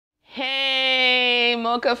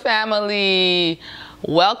Mocha family,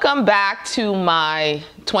 welcome back to my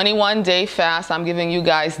 21-day fast. I'm giving you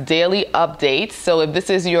guys daily updates. So if this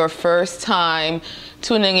is your first time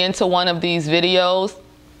tuning into one of these videos,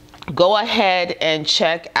 go ahead and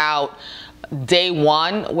check out day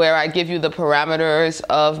one, where I give you the parameters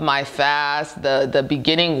of my fast, the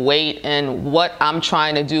beginning weight, and what I'm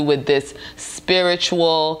trying to do with this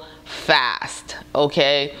spiritual fast.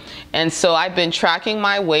 Okay, and so I've been tracking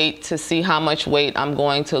my weight to see how much weight I'm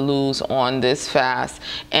going to lose on this fast.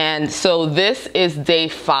 And so this is day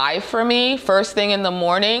 5 for me, first thing in the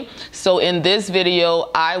morning. So in this video,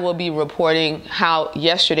 I will be reporting how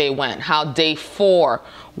yesterday went, how day 4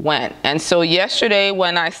 went. And so yesterday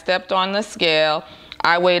when I stepped on the scale,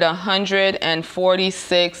 I weighed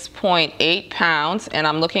 146.8 pounds, and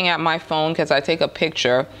I'm looking at my phone because I take a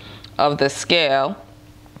picture of the scale.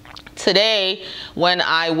 Today, when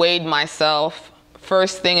I weighed myself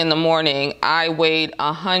first thing in the morning, I weighed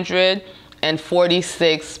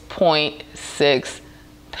 146.6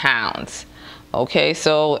 pounds. Okay,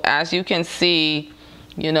 so as you can see,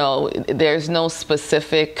 you know, there's no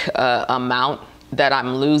specific amount that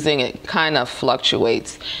I'm losing. It kind of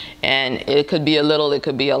fluctuates, and it could be a little, it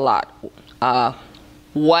could be a lot,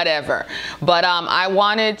 whatever. But I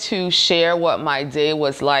wanted to share what my day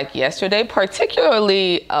was like yesterday,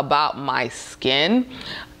 particularly about my skin.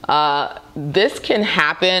 This can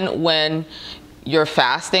happen when you're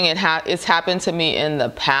fasting. It's happened to me in the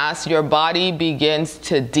past. Your body begins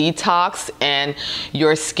to detox, and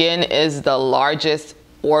your skin is the largest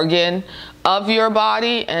organ of your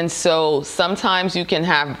body, and so sometimes you can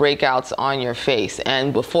have breakouts on your face.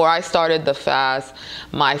 And before I started the fast,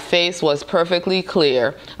 my face was perfectly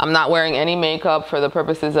clear. I'm not wearing any makeup for the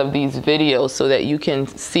purposes of these videos so that you can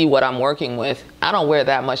see what I'm working with. I don't wear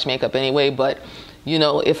that much makeup anyway, but you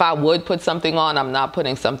know, if I would put something on, I'm not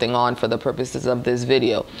putting something on for the purposes of this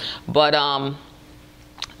video. But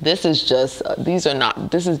this is just these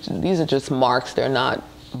are just marks. They're not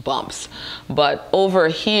bumps. But over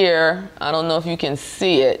here, I don't know if you can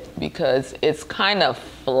see it because it's kind of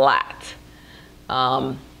flat.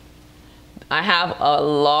 I have a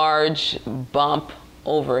large bump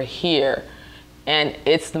over here, and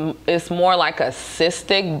it's more like a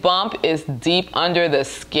cystic bump. It's deep under the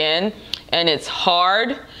skin, and it's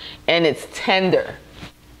hard and it's tender.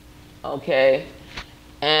 Okay,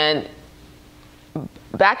 and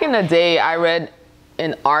back in the day, I read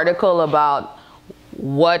an article about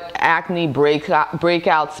what acne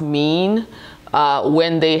breakouts mean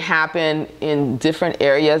when they happen in different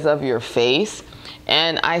areas of your face.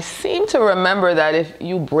 And I seem to remember that if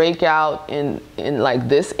you break out in like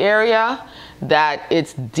this area, that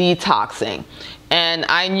it's detoxing. And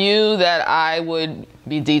I knew that I would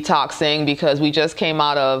be detoxing because we just came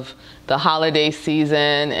out of the holiday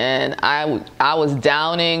season, and I was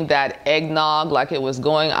downing that eggnog like it was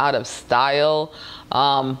going out of style.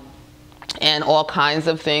 And all kinds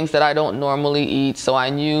of things that I don't normally eat. So I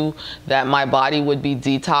knew that my body would be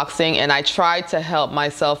detoxing, and I tried to help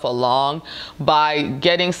myself along by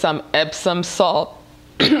getting some Epsom salt.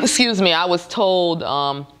 Excuse me, I was told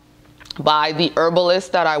by the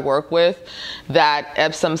herbalist that I work with that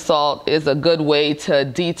Epsom salt is a good way to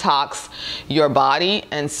detox your body.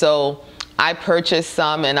 And so I purchased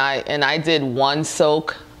some, and I did one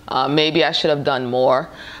soak. Maybe I should have done more,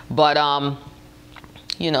 but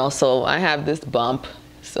you know, so I have this bump.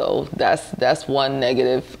 So that's one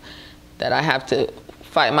negative that I have to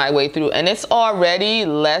fight my way through. And it's already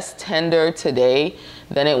less tender today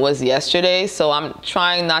than it was yesterday. So I'm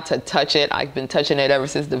trying not to touch it. I've been touching it ever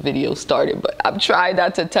since the video started, but I'm trying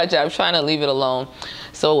not to touch it. I'm trying to leave it alone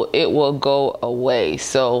so it will go away.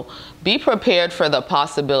 So be prepared for the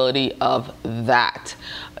possibility of that.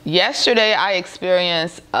 Yesterday, I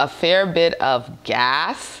experienced a fair bit of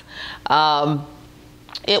gas.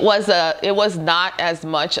 It was not as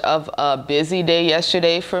much of a busy day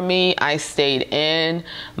yesterday for me. I stayed in.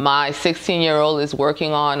 My 16-year-old is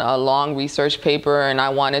working on a long research paper, and I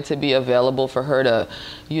wanted to be available for her to,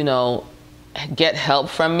 you know, get help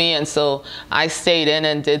from me. And so I stayed in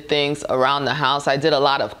and did things around the house. I did a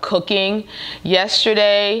lot of cooking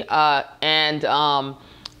yesterday,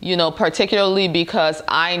 you know, particularly because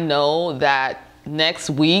I know that next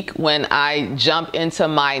week when I jump into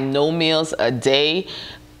my no meals a day,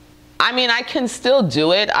 I mean, I can still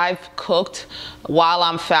do it. I've cooked while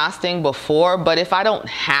I'm fasting before, but if I don't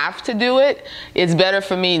have to do it, it's better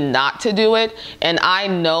for me not to do it. And I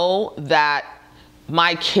know that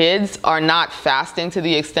my kids are not fasting to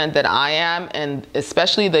the extent that I am, and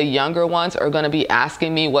especially the younger ones are going to be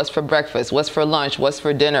asking me what's for breakfast, what's for lunch, what's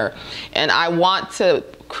for dinner. And I want to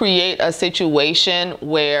create a situation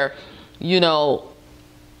where, you know,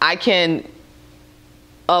 I can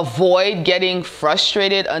avoid getting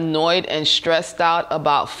frustrated, annoyed, and stressed out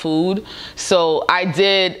about food. So I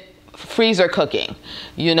did freezer cooking.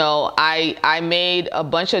 You know, I made a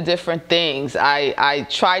bunch of different things. I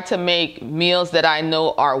tried to make meals that I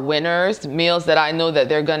know are winners, meals that I know that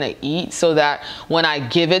they're gonna eat, so that when I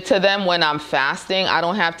give it to them when I'm fasting, I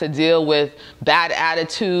don't have to deal with bad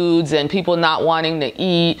attitudes and people not wanting to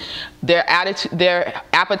eat. Their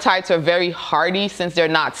appetites are very hearty since they're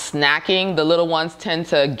not snacking. The little ones tend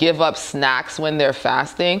to give up snacks when they're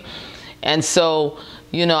fasting. And so,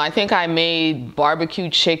 you know, I think I made barbecue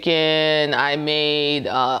chicken, I made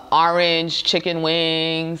orange chicken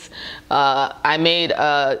wings, I made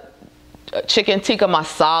chicken tikka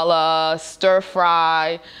masala, stir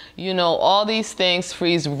fry, you know, all these things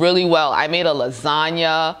freeze really well. I made a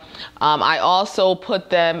lasagna. I also put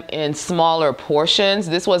them in smaller portions.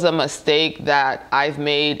 This was a mistake that I've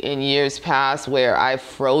made in years past, where I've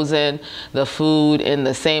frozen the food in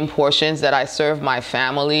the same portions that I serve my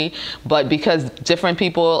family. But because different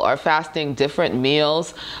people are fasting different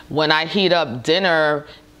meals, when I heat up dinner,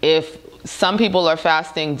 if some people are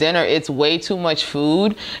fasting dinner, it's way too much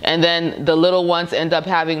food, and then the little ones end up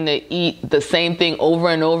having to eat the same thing over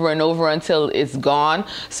and over and over until it's gone.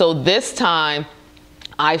 So this time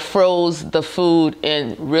I froze the food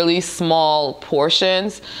in really small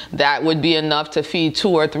portions that would be enough to feed 2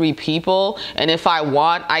 or 3 people. And if I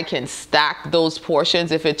want, I can stack those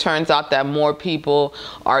portions if it turns out that more people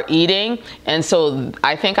are eating. And so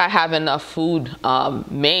I think I have enough food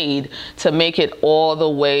made to make it all the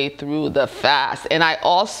way through the fast. And I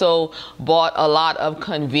also bought a lot of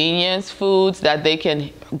convenience foods that they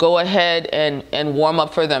can go ahead and warm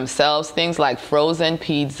up for themselves. Things like frozen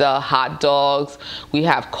pizza, hot dogs. We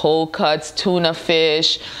have cold cuts, tuna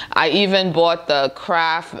fish. I even bought the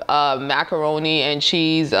Kraft macaroni and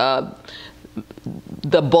cheese,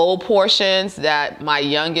 the bowl portions that my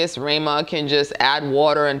youngest, Rayma, can just add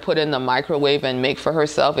water and put in the microwave and make for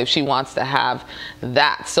herself if she wants to have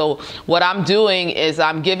that. So what I'm doing is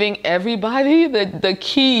I'm giving everybody the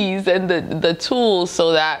keys and the tools,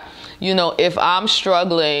 so that, you know, if I'm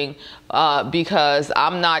struggling because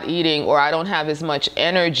I'm not eating or I don't have as much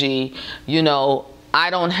energy, you know, I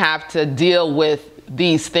don't have to deal with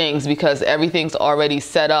these things because everything's already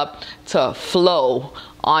set up to flow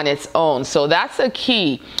on its own. So that's a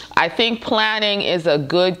key. I think planning is a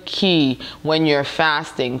good key when you're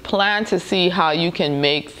fasting. Plan to see how you can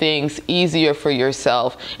make things easier for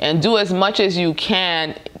yourself, and do as much as you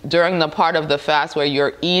can during the part of the fast where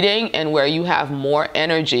you're eating and where you have more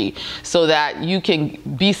energy, so that you can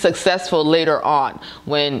be successful later on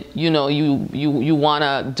when, you know, you want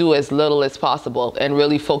to do as little as possible and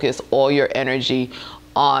really focus all your energy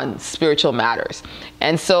on spiritual matters.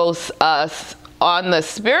 And so on the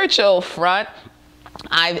spiritual front,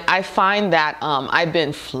 I find that I've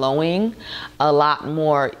been flowing a lot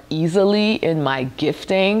more easily in my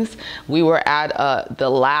giftings. We were at the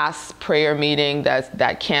last prayer meeting,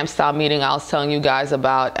 that camp style meeting I was telling you guys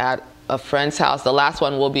about, at a friend's house. The last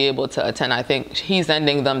one we'll be able to attend. I think he's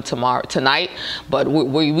ending them tonight, but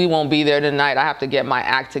we won't be there tonight. I have to get my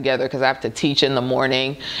act together because I have to teach in the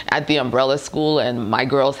morning at the umbrella school, and my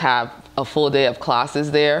girls have a full day of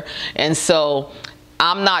classes there. And so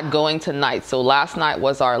I'm not going tonight. So last night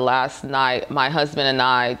was our last night. My husband and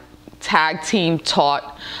I tag team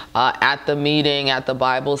taught at the meeting, at the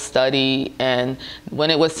Bible study. And when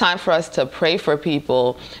it was time for us to pray for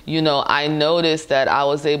people, you know, I noticed that I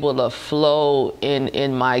was able to flow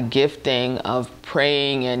in my gifting of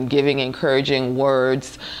praying and giving encouraging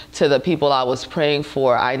words to the people I was praying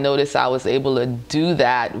for. I noticed I was able to do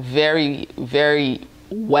that very, very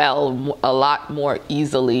well, a lot more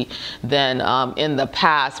easily than in the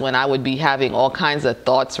past, when I would be having all kinds of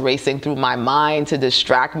thoughts racing through my mind to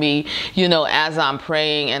distract me, you know, as I'm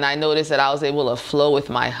praying. And I noticed that I was able to flow with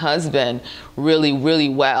my husband really, really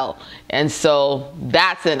well. And so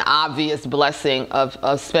that's an obvious blessing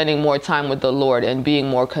of spending more time with the Lord and being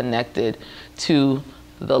more connected to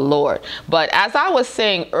the Lord. But as I was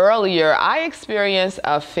saying earlier, I experienced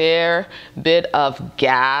a fair bit of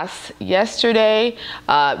gas yesterday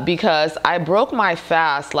because I broke my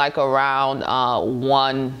fast like around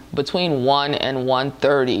between 1 and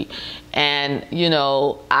 1:30. And, you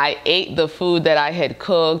know, I ate the food that I had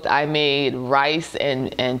cooked. I made rice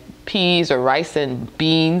and peas, or rice and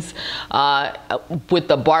beans with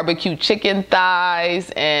the barbecue chicken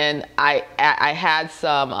thighs. And I had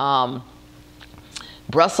some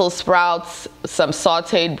Brussels sprouts, some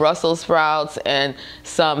sauteed Brussels sprouts, and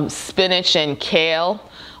some spinach and kale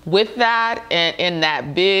with that, and in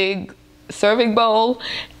that big serving bowl.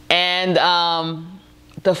 And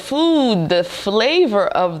the food, the flavor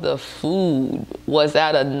of the food was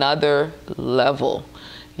at another level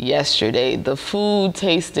yesterday. The food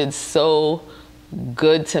tasted so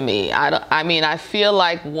good to me. I mean, I feel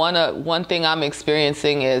like one thing I'm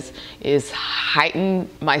experiencing is heightened.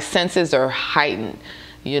 My senses are heightened.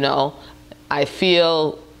 You know, I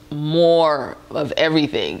feel more of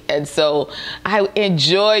everything, and so I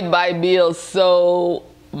enjoyed my meal so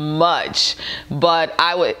much. But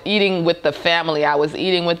I was eating with the family.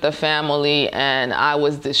 And I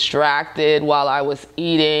was distracted while I was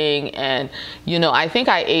eating, and you know, I think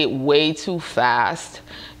I ate way too fast.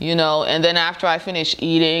 You know, and then after I finished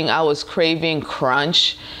eating, I was craving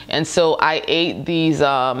crunch. And so I ate these,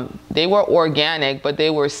 they were organic, but they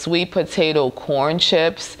were sweet potato corn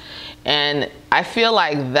chips. And I feel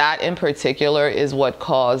like that in particular is what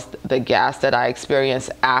caused the gas that I experienced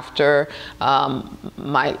after.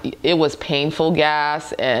 It was painful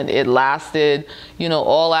gas, and it lasted, you know,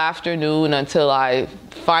 all afternoon until I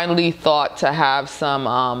finally thought to have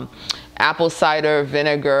some apple cider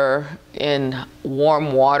vinegar in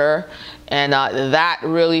warm water, and that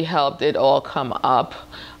really helped it all come up.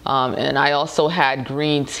 And I also had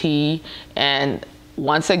green tea, and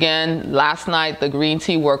once again, last night the green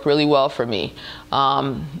tea worked really well for me.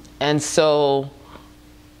 And so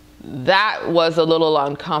that was a little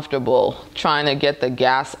uncomfortable, trying to get the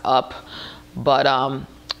gas up, but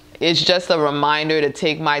it's just a reminder to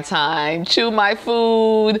take my time, chew my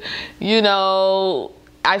food, you know.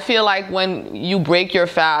 I feel like when you break your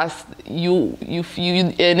fast,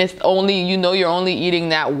 and it's only, you know, you're only eating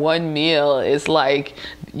that one meal. It's like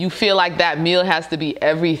you feel like that meal has to be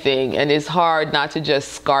everything, and it's hard not to just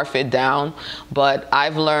scarf it down. But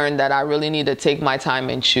I've learned that I really need to take my time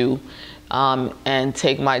and chew, and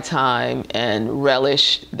take my time and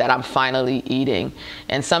relish that I'm finally eating.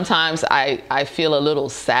 And sometimes I feel a little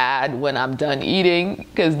sad when I'm done eating,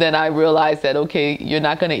 because then I realize that, okay, you're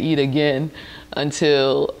not going to eat again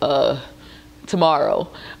until tomorrow.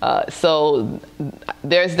 So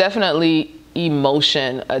there's definitely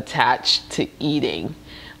emotion attached to eating.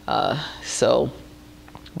 But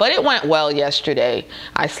it went well yesterday.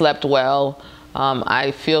 I slept well.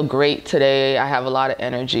 I feel great today. I have a lot of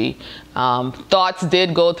energy. Thoughts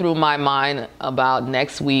did go through my mind about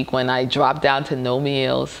next week when I drop down to no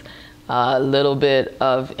meals. A little bit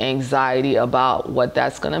of anxiety about what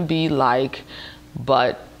that's gonna be like.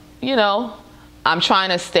 But, you know, I'm trying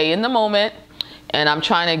to stay in the moment, and I'm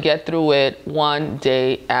trying to get through it one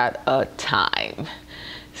day at a time.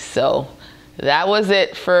 So that was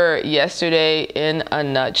it for yesterday in a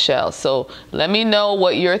nutshell. So let me know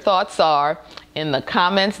what your thoughts are in the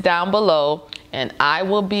comments down below, and I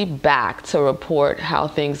will be back to report how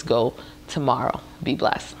things go tomorrow. Be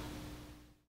blessed.